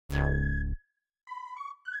Here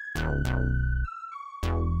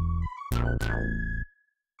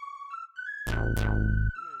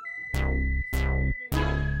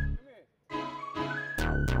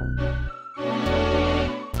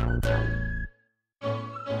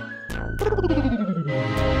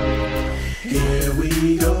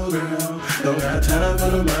we go, girl. Don't got time for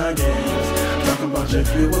the mind games. Talking about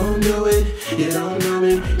you won't do it. You don't know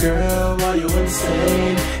me, girl. Why you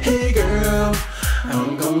insane? Hey, girl,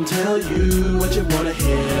 I'm gonna tell you what you wanna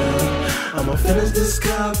hear. I'ma finish this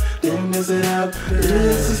cup, then miss it up.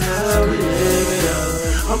 This is how we live it up.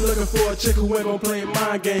 I'm looking for a chick who ain't gon' play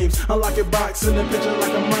mind games. Unlock your box in the picture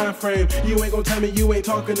like a mind frame. You ain't gon' tell me you ain't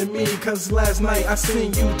talking to me, cause last night I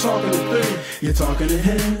seen you talking to three. You're talking to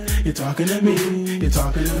him, you're talking to me, you're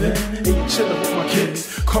talking to them, and you chillin' with my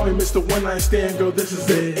kicks. Call me Mr. One Night Stand, girl, this is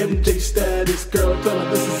it. MJ status, girl, thriller,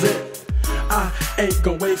 this is it. I ain't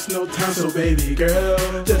gon' waste no time, so baby girl,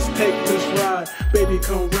 just take this ride. Baby,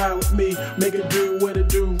 come ride with me, make it do what it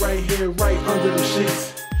do right here, right under the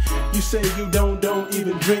sheets. You say you don't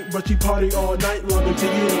even drink, but you party all night long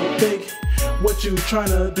until you don't think what you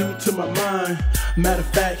tryna do to my mind. Matter of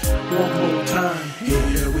fact, one more time.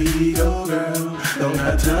 Here we go, girl. Don't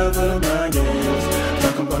got time for the mind games.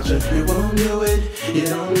 Talking about you won't do it. You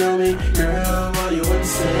don't know me, girl. Why you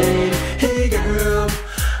insane? Hey, girl,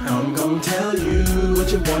 I'm gonna tell you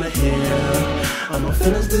what you wanna hear. I'ma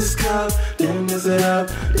finish this cup, then miss it up.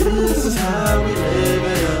 This is how we live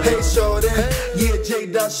it up. Hey, shorty, yeah,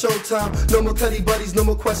 J-Dot Showtime. No more cutty buddies, no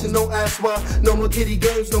more questions, no ask why. No more kiddie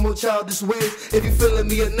games, no more childish ways. If you feeling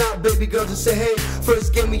me or not, baby girl, just say hey.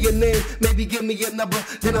 First give me your name, maybe give me your number.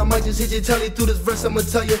 Then I might just hit you, tell you through this verse, I'ma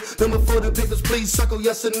tell you. Number 4 the papers, please circle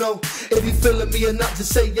yes or no. If you feeling me or not,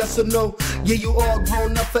 just say yes or no. Yeah, you all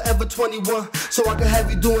grown up, forever 21. So I can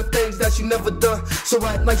have you doing things that you never done. So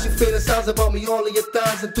at night you fantasize about me all of your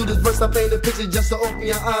thighs. And through this verse I paint a picture just to open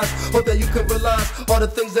your eyes. Hope that you can realize all the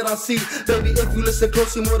things that I see. Baby, if you listen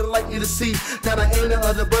close, you're more than likely to see that I ain't no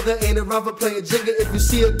other brother, ain't around for playing jigger. If you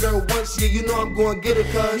see a girl once, yeah, you know I'm gonna get it,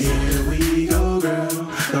 cuz here we go, girl.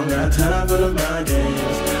 Don't got time for the mind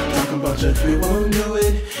games. Talking about you won't do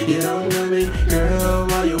it. You don't know me, girl.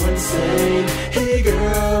 Why you insane? Hey,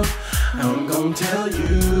 girl, I'm gonna tell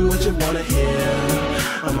you what you wanna hear.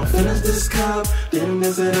 I'ma finish this cup, then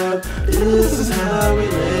miss it up. This is how we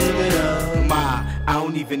live it up. I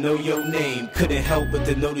don't even know your name. Couldn't help but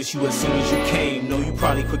to notice you as soon as you came. Know you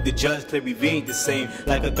probably quick to judge, clearly we ain't the same.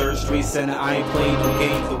 Like a third street center, I ain't playing no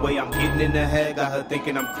games. The way I'm getting in the head got her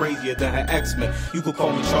thinking I'm crazier than her X-Men. You could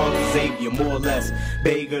call me Charles Xavier, more or less.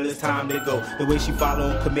 Baby girl, it's time to go. The way she follow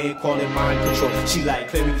on command, calling mind control. She like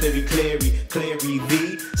Clary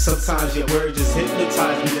V. Sometimes your words just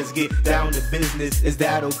hypnotize me. Let's get down to business, is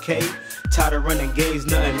that okay? Tired of running games,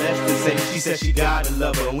 nothing less to say. She said she gotta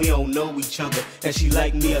love her and we don't know each other. And she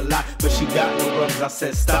like me a lot, but she got no brothers. I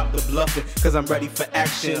said stop the bluffing, cause I'm ready for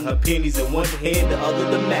action. Her pennies in one hand, the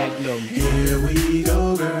other the magnum. Here we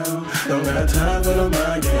go, girl. Don't got time for the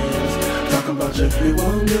mind games. Talking about you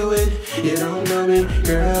won't do it. You don't know me,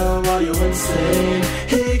 girl. Why you insane?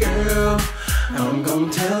 Hey, girl, I'm gonna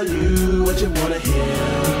tell you what you wanna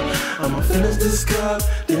hear. I'ma finish this cup,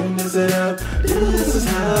 then miss it up. This is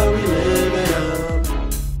how we live it up.